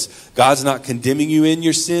place. God's not condemning you in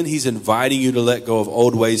your sin. He's inviting you to let go of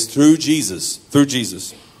old ways through Jesus. Through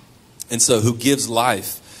Jesus. And so who gives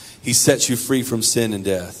life? He sets you free from sin and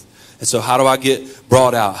death. And so how do I get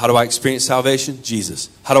brought out? How do I experience salvation? Jesus.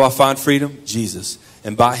 How do I find freedom? Jesus.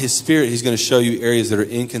 And by his Spirit, he's going to show you areas that are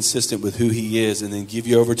inconsistent with who he is and then give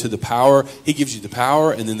you over to the power. He gives you the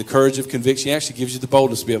power and then the courage of conviction. He actually gives you the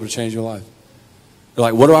boldness to be able to change your life. You're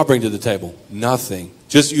like, what do I bring to the table? Nothing.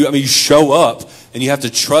 Just you show up and you have to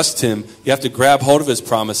trust him. You have to grab hold of his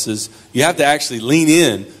promises. You have to actually lean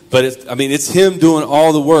in. But it's him doing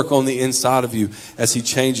all the work on the inside of you as he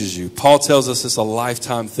changes you. Paul tells us it's a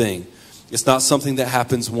lifetime thing. It's not something that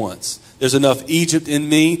happens once. There's enough Egypt in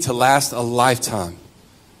me to last a lifetime.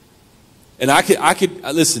 And I could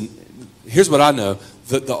listen, here's what I know.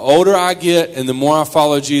 The older I get and the more I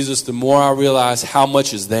follow Jesus, the more I realize how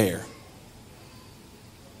much is there.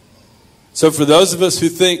 So for those of us who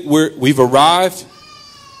think we've arrived,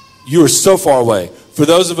 you are so far away. For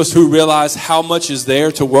those of us who realize how much is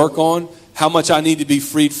there to work on, how much I need to be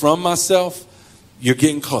freed from myself, you're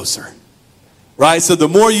getting closer. Right? So the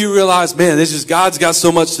more you realize, man, God's got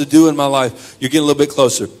so much to do in my life, you're getting a little bit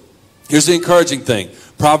closer. Here's the encouraging thing.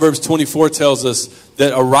 Proverbs 24 tells us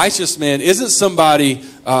that a righteous man isn't somebody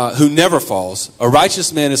who never falls. A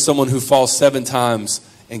righteous man is someone who falls 7 times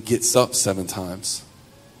and gets up 7 times.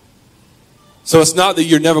 So it's not that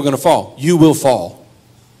you're never going to fall. You will fall.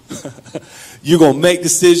 You're going to make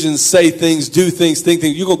decisions, say things, do things, think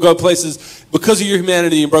things. You're going to go places because of your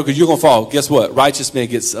humanity and brokenness. You're going to fall. Guess what? Righteous man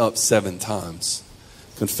gets up 7 times.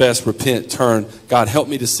 confess, repent, turn. God, help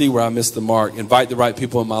me to see where I missed the mark. Invite the right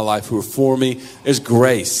people in my life who are for me. There's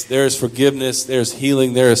grace. There is forgiveness. There's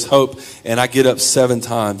healing. There is hope. And I get up 7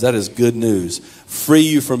 times. That is good news. Free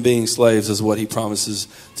you from being slaves is what he promises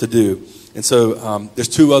to do. And so there's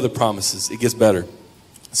 2 other promises. It gets better.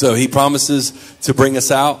 So he promises to bring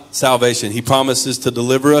us out, salvation. He promises to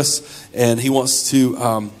deliver us, and he wants to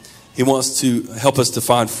help us to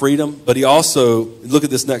find freedom. But he also, look at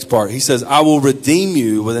this next part. He says, I will redeem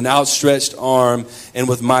you with an outstretched arm and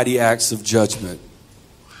with mighty acts of judgment.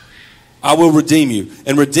 I will redeem you.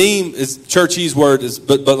 And redeem is churchy's word,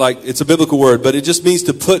 but like it's a biblical word, but it just means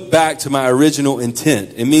to put back to my original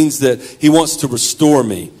intent. It means that he wants to restore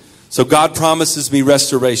me. So God promises me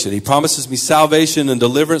restoration. He promises me salvation and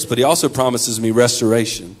deliverance, but he also promises me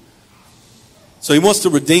restoration. So he wants to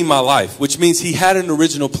redeem my life, which means he had an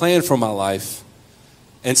original plan for my life.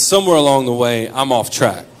 And somewhere along the way, I'm off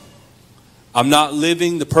track. I'm not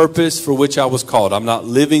living the purpose for which I was called. I'm not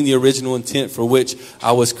living the original intent for which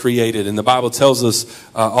I was created. And the Bible tells us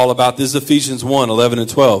all about this. Ephesians 1, 11 and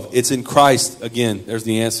 12. It's in Christ. Again, there's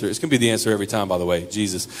the answer. It's going to be the answer every time, by the way,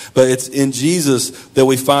 Jesus. But it's in Jesus that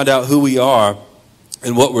we find out who we are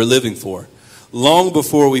and what we're living for. Long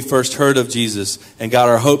before we first heard of Jesus and got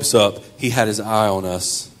our hopes up, he had his eye on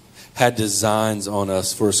us, had designs on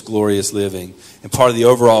us for his glorious living. And part of the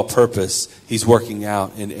overall purpose he's working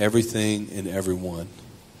out in everything and everyone.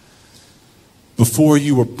 Before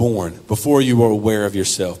you were born, before you were aware of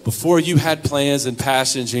yourself, before you had plans and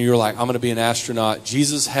passions and you were like, I'm going to be an astronaut,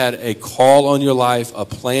 Jesus had a call on your life, a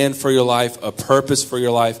plan for your life, a purpose for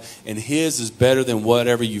your life, and his is better than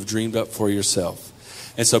whatever you've dreamed up for yourself.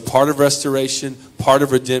 And so part of restoration, part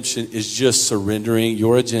of redemption is just surrendering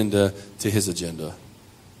your agenda to his agenda.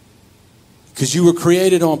 Because you were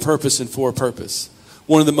created on purpose and for a purpose.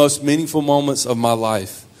 One of the most meaningful moments of my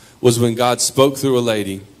life was when God spoke through a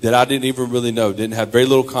lady that I didn't even really know, didn't have very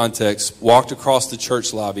little context, walked across the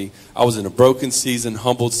church lobby. I was in a broken season,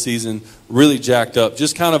 humbled season, really jacked up,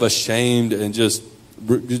 just kind of ashamed and just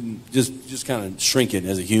kind of shrinking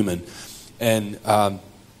as a human. And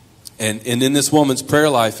in this woman's prayer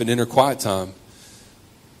life and in her quiet time,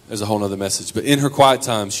 there's a whole other message, but in her quiet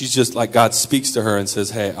time, she's just like God speaks to her and says,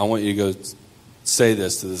 hey, I want you to go say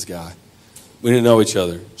this to this guy. We didn't know each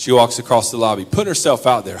other. She walks across the lobby, putting herself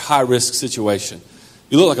out there, high risk situation.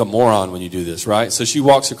 You look like a moron when you do this, right? So she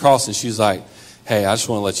walks across and she's like, hey, I just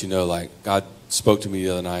want to let you know, like, God spoke to me the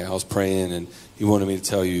other night. I was praying and he wanted me to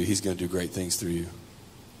tell you he's going to do great things through you.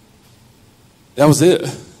 That was it.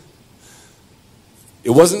 It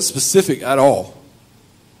wasn't specific at all.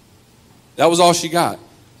 That was all she got.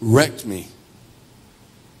 Wrecked me.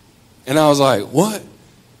 And I was like, what?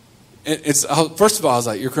 First of all, I was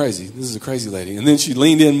like, you're crazy. This is a crazy lady. And then she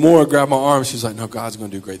leaned in more, grabbed my arm. She was like, no, God's going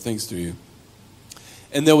to do great things through you.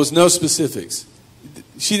 And there was no specifics.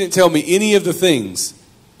 She didn't tell me any of the things.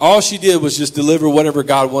 All she did was just deliver whatever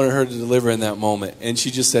God wanted her to deliver in that moment. And she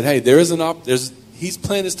just said, hey, his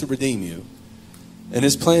plan is to redeem you. And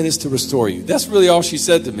his plan is to restore you. That's really all she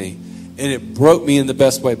said to me. And it broke me in the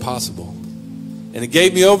best way possible. And it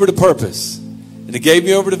gave me over to purpose. And it gave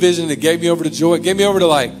me over to vision. And it gave me over to joy. It gave me over to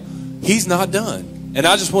like, he's not done. And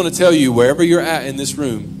I just want to tell you, wherever you're at in this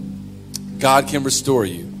room, God can restore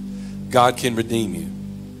you. God can redeem you.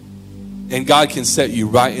 And God can set you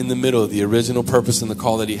right in the middle of the original purpose and the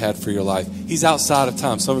call that he had for your life. He's outside of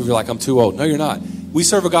time. Some of you are like, I'm too old. No, you're not. We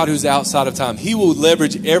serve a God who's outside of time. He will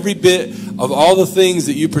leverage every bit of all the things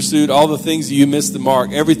that you pursued, all the things that you missed the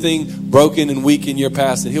mark, everything broken and weak in your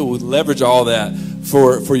past, and he will leverage all that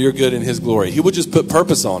for your good and his glory. He will just put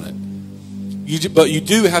purpose on it. But you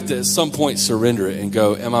do have to at some point surrender it and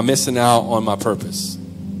go, am I missing out on my purpose?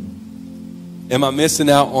 Am I missing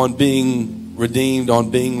out on being redeemed,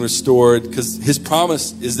 on being restored? Because his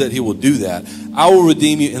promise is that he will do that. I will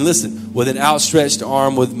redeem you, and listen, with an outstretched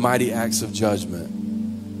arm with mighty acts of judgment.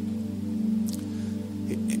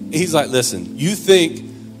 He's like, listen, you think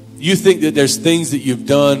that there's things that you've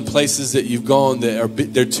done, places that you've gone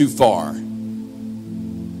that they're too far.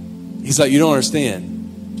 He's like, you don't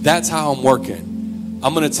understand. That's how I'm working.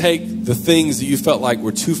 I'm going to take the things that you felt like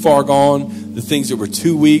were too far gone, the things that were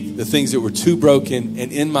too weak, the things that were too broken,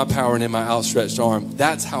 and in my power and in my outstretched arm,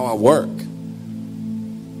 that's how I work.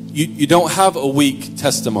 You don't have a weak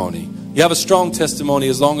testimony. You have a strong testimony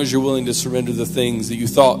as long as you're willing to surrender the things that you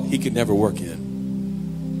thought he could never work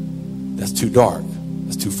in. That's too dark.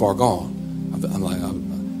 That's too far gone. I'm like,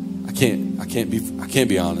 I can't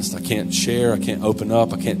be honest. I can't share. I can't open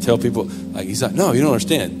up. I can't tell people. Like, he's like, no, you don't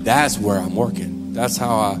understand. That's where I'm working. That's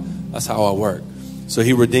how I work. So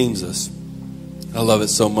he redeems us. I love it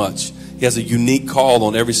so much. He has a unique call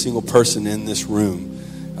on every single person in this room.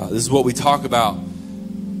 This is what we talk about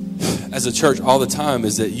as a church all the time,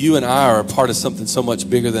 is that you and I are a part of something so much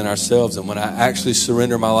bigger than ourselves. And when I actually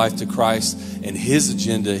surrender my life to Christ and his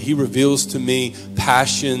agenda, he reveals to me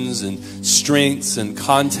passions and strengths and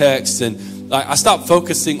contexts. And I stop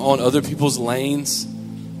focusing on other people's lanes.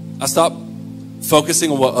 I stop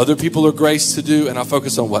focusing on what other people are graced to do, and I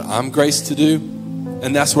focus on what I'm graced to do.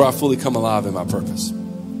 And that's where I fully come alive in my purpose.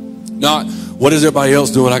 Not, what is everybody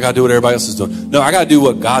else doing? I got to do what everybody else is doing. No, I got to do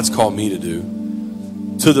what God's called me to do.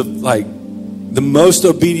 To the most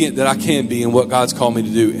obedient that I can be in what God's called me to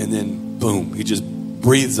do. And then, boom, he just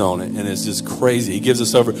breathes on it. And it's just crazy. He gives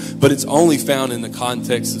us over. But it's only found in the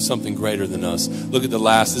context of something greater than us. Look at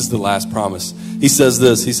this is the last promise. He says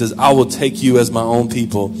this. He says, I will take you as my own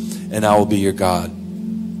people, and I will be your God.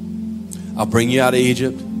 I'll bring you out of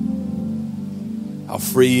Egypt. I'll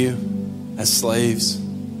free you as slaves.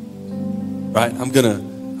 Right? I'm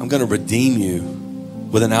gonna redeem you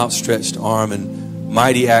with an outstretched arm and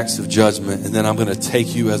mighty acts of judgment, and then I'm going to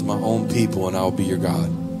take you as my own people, and I will be your God.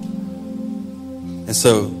 And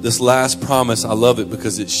so this last promise, I love it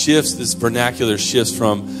because it shifts. This vernacular shifts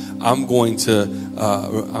from I'm going to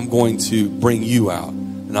bring you out,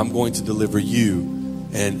 and I'm going to deliver you,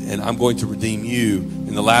 and I'm going to redeem you.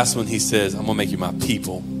 And the last one, he says, I'm going to make you my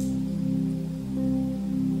people.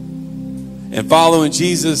 And following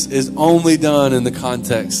Jesus is only done in the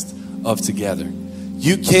context of together.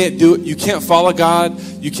 You can't do it. You can't follow God.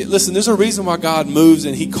 You can't listen. There's a reason why God moves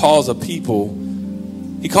and he calls a people.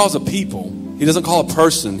 He calls a people. He doesn't call a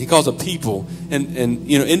person. He calls a people. And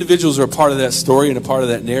individuals are a part of that story and a part of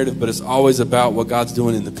that narrative, but it's always about what God's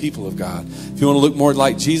doing in the people of God. If you want to look more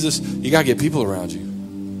like Jesus, you got to get people around you.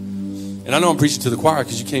 And I know I'm preaching to the choir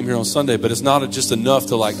because you came here on Sunday, but it's not just enough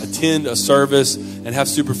to attend a service and have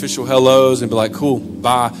superficial hellos and be like, cool,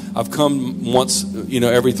 bye. I've come once,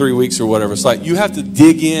 every 3 weeks or whatever. It's like you have to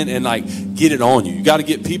dig in and get it on you. You got to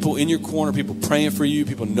get people in your corner, people praying for you,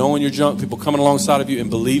 people knowing your junk, people coming alongside of you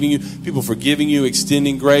and believing you, people forgiving you,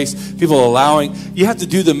 extending grace, people allowing. You have to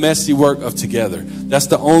do the messy work of together. That's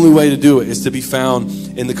the only way to do it, is to be found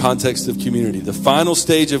in the context of community. The final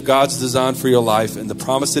stage of God's design for your life and the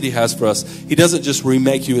promise that he has for us, he doesn't just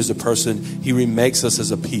remake you as a person, he remakes us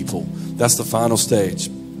as a people. That's the final stage.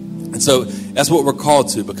 And so that's what we're called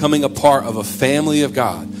to, becoming a part of a family of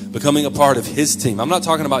God, becoming a part of his team. I'm not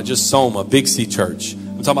talking about just Soma, Big C Church.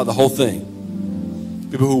 I'm talking about the whole thing.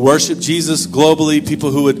 People who worship Jesus globally,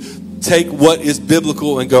 people who would take what is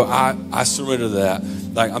biblical and go, I surrender to that.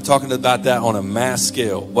 I'm talking about that on a mass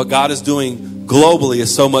scale. What God is doing globally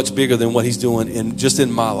is so much bigger than what he's doing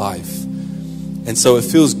in my life. And so it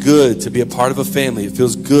feels good to be a part of a family. It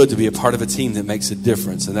feels good to be a part of a team that makes a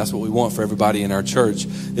difference. And that's what we want for everybody in our church,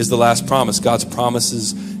 is the last promise. God's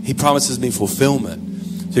promises, he promises me fulfillment.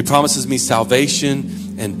 So he promises me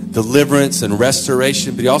salvation and deliverance and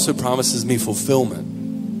restoration, but he also promises me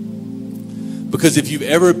fulfillment. Because if you've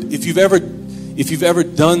ever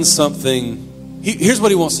done something, here's what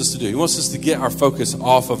he wants us to do. He wants us to get our focus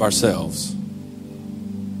off of ourselves.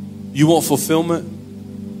 You want fulfillment?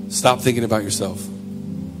 Stop thinking about yourself.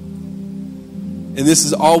 And this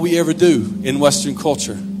is all we ever do in Western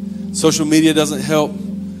culture. Social media doesn't help.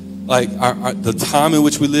 The time in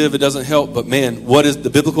which we live, it doesn't help. But man, what is the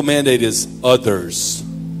biblical mandate is others.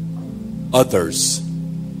 Others.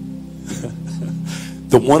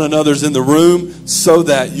 The one another's in the room so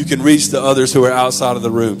that you can reach the others who are outside of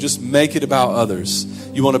the room. Just make it about others.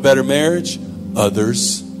 You want a better marriage?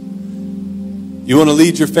 Others. You want to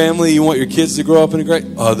lead your family? You want your kids to grow up in a great?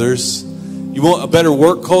 Others. You want a better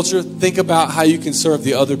work culture? Think about how you can serve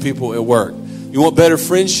the other people at work. You want better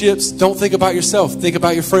friendships? Don't think about yourself. Think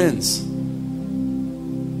about your friends.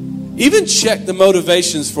 Even check the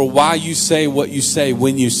motivations for why you say what you say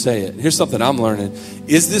when you say it. Here's something I'm learning.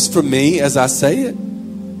 Is this for me as I say it?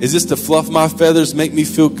 Is this to fluff my feathers, make me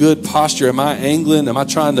feel good posture? Am I angling? Am I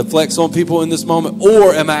trying to flex on people in this moment?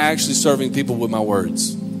 Or am I actually serving people with my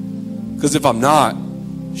words? Because if I'm not,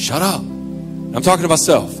 shut up. I'm talking to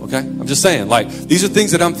myself, okay? I'm just saying, these are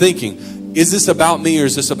things that I'm thinking. Is this about me or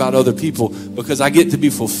is this about other people? Because I get to be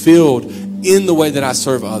fulfilled in the way that I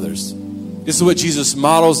serve others. This is what Jesus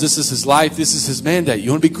models. This is his life. This is his mandate. You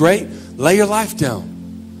want to be great? Lay your life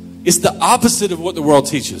down. It's the opposite of what the world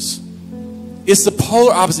teaches. It's the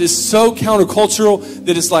polar opposite. It's so countercultural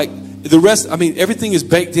that it's the rest. Everything is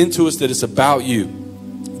baked into us that it's about you.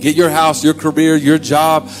 Get your house, your career, your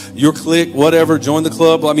job, your clique, whatever. Join the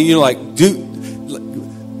club.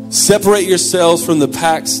 Separate yourselves from the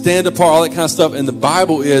pack. Stand apart, all that kind of stuff. And the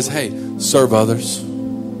Bible is, hey, serve others.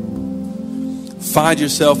 Find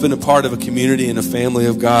yourself in a part of a community and a family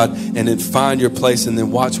of God, and then find your place, and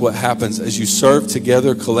then watch what happens as you serve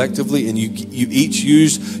together collectively, and you each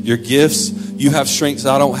use your gifts. You have strengths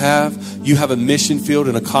I don't have. You have a mission field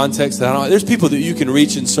and a context that I don't have. There's people that you can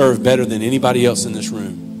reach and serve better than anybody else in this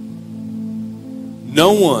room.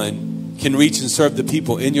 No one can reach and serve the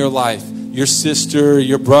people in your life, your sister,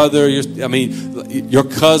 your brother, your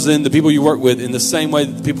cousin, the people you work with, in the same way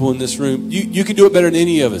that the people in this room. You can do it better than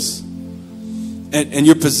any of us. And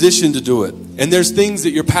you're positioned to do it. And there's things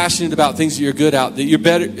that you're passionate about, things that you're good at, that you're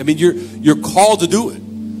better. You're called to do it.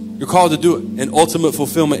 You're called to do it. And ultimate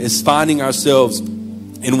fulfillment is finding ourselves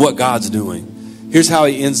in what God's doing. Here's how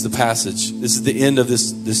he ends the passage. This is the end of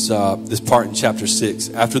this part in chapter 6.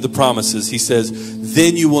 After the promises, he says,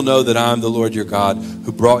 "Then you will know that I am the Lord your God,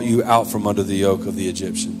 who brought you out from under the yoke of the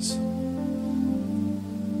Egyptians."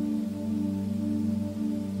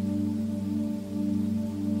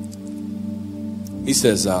 He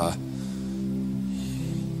says, so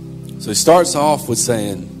he starts off with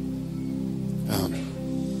saying,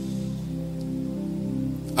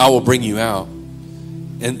 I will bring you out.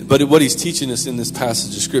 But what he's teaching us in this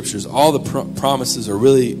passage of scripture is all the promises are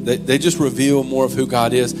really, they just reveal more of who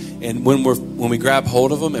God is. And when we grab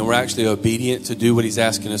hold of them and we're actually obedient to do what he's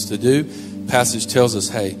asking us to do, the passage tells us,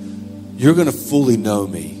 hey, you're going to fully know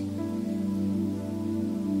me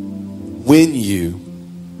when you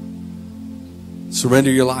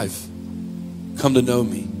surrender your life. Come to know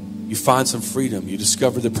me. You find some freedom. You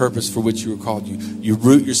discover the purpose for which you were called. You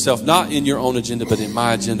root yourself, not in your own agenda, but in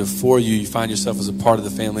my agenda for you. You find yourself as a part of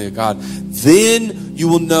the family of God. Then you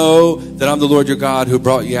will know that I'm the Lord your God who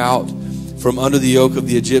brought you out from under the yoke of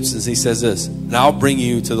the Egyptians. He says this, and I'll bring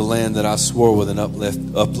you to the land that I swore with an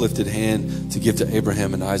uplifted hand to give to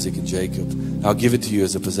Abraham and Isaac and Jacob. I'll give it to you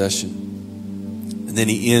as a possession. And then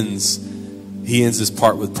he ends this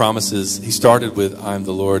part with promises. He started with, I am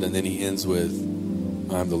the Lord, and then he ends with,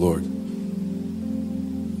 I am the Lord.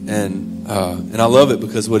 And I love it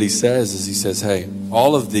because what he says is, he says, hey,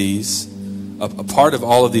 all of these, a part of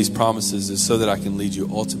all of these promises is so that I can lead you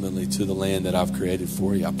ultimately to the land that I've created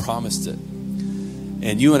for you. I promised it.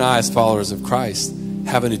 And you and I, as followers of Christ,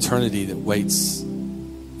 have an eternity that waits,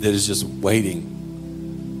 that is just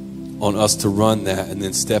waiting on us to run that and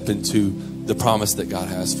then step into the promise that God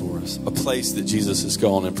has for us, a place that Jesus has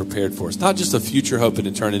gone and prepared for us. Not just a future hope in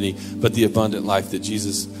eternity, but the abundant life that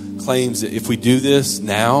Jesus claims that if we do this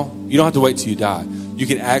now, you don't have to wait till you die. You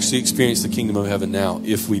can actually experience the kingdom of heaven now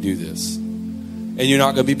if we do this. And you're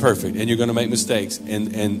not going to be perfect, and you're going to make mistakes.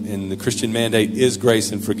 And the Christian mandate is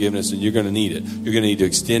grace and forgiveness, and you're going to need it. You're going to need to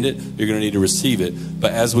extend it. You're going to need to receive it.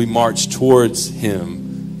 But as we march towards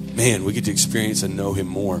him, man, we get to experience and know him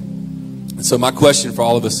more. And so my question for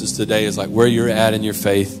all of us is today is like where you're at in your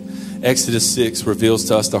faith. Exodus 6 reveals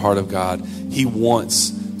to us the heart of God. He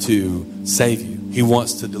wants to save you. He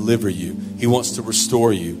wants to deliver you. He wants to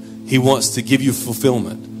restore you. He wants to give you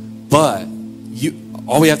fulfillment. But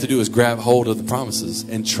all we have to do is grab hold of the promises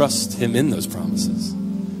and trust him in those promises.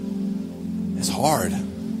 It's hard.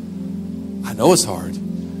 I know it's hard.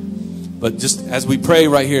 But just as we pray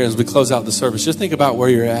right here, as we close out the service, just think about where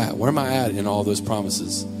you're at. Where am I at in all those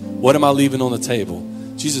promises? What am I leaving on the table?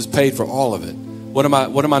 Jesus paid for all of it. What am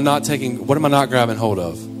I not taking? What am I not grabbing hold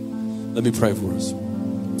of? Let me pray for us.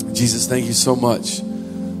 Jesus, thank you so much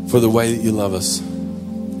for the way that you love us.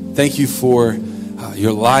 Thank you for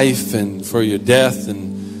your life and for your death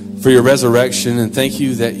and for your resurrection. And thank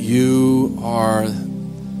you that you are,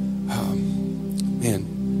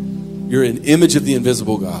 you're an image of the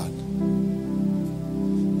invisible God.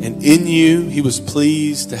 And in you, he was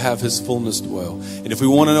pleased to have his fullness dwell. And if we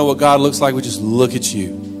want to know what God looks like, we just look at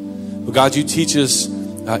you. But God, you teach us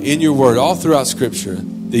in your word, all throughout Scripture,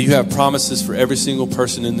 that you have promises for every single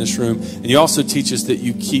person in this room. And you also teach us that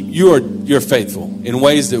you're faithful in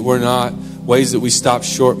ways that we're not, ways that we stop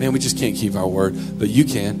short. Man, we just can't keep our word, but you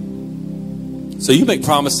can. So you make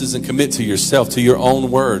promises and commit to yourself, to your own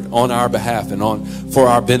word on our behalf and for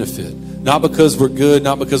our benefit. Not because we're good,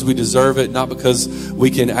 not because we deserve it, not because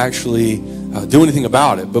we can actually do anything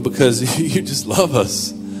about it, but because you just love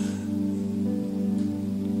us.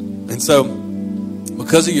 And so,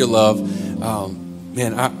 because of your love,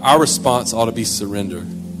 our response ought to be surrender.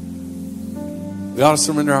 We ought to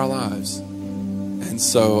surrender our lives. And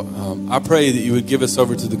so I pray that you would give us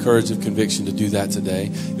over to the courage of conviction to do that today,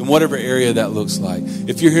 in whatever area that looks like.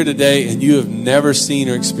 If you're here today and you have never seen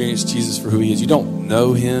or experienced Jesus for who he is, you don't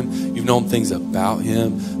know him, you've known things about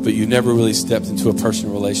him, but you've never really stepped into a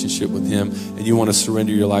personal relationship with him, and you want to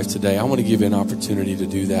surrender your life today, I want to give you an opportunity to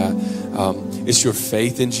do that. It's your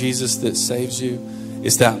faith in Jesus that saves you.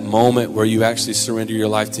 It's that moment where you actually surrender your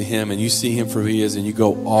life to him and you see him for who he is and you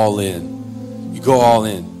go all in. You go all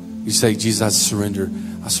in. You say, Jesus, I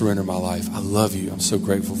surrender my life. I love you. I'm so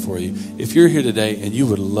grateful for you. If you're here today and you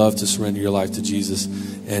would love to surrender your life to Jesus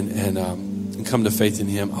and come to faith in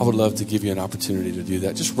him, I would love to give you an opportunity to do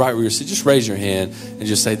that. Just right where you're sitting, just raise your hand and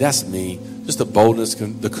just say, that's me. Just the boldness,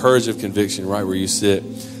 the courage of conviction right where you sit.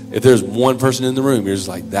 If there's one person in the room, you're just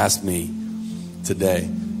like, that's me today.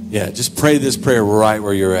 Yeah, just pray this prayer right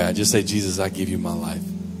where you're at. Just say, Jesus, I give you my life.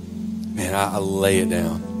 Man, I lay it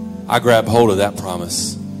down. I grab hold of that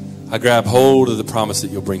promise. I grab hold of the promise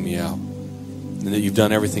that you'll bring me out and that you've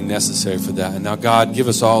done everything necessary for that. And now, God, give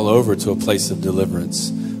us all over to a place of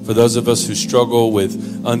deliverance. For those of us who struggle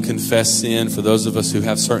with unconfessed sin, for those of us who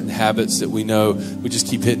have certain habits that we know we just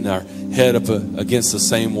keep hitting our head up against the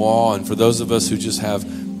same wall, and for those of us who just have,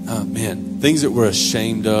 things that we're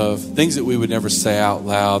ashamed of, things that we would never say out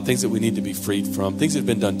loud, things that we need to be freed from, things that have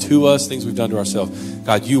been done to us, things we've done to ourselves.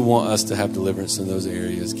 God, you want us to have deliverance in those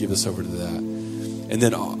areas. Give us over to that. And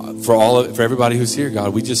then for everybody who's here,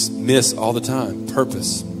 God, we just miss all the time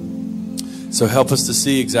purpose. So help us to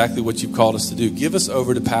see exactly what you've called us to do. Give us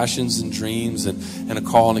over to passions and dreams and a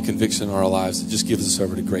call and a conviction in our lives that just gives us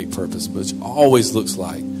over to great purpose, which always looks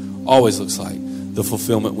like the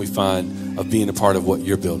fulfillment we find of being a part of what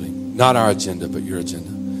you're building. Not our agenda, but your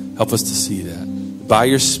agenda. Help us to see that. By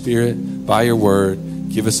your Spirit, by your word,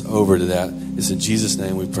 give us over to that. It's in Jesus'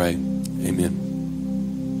 name we pray. Amen.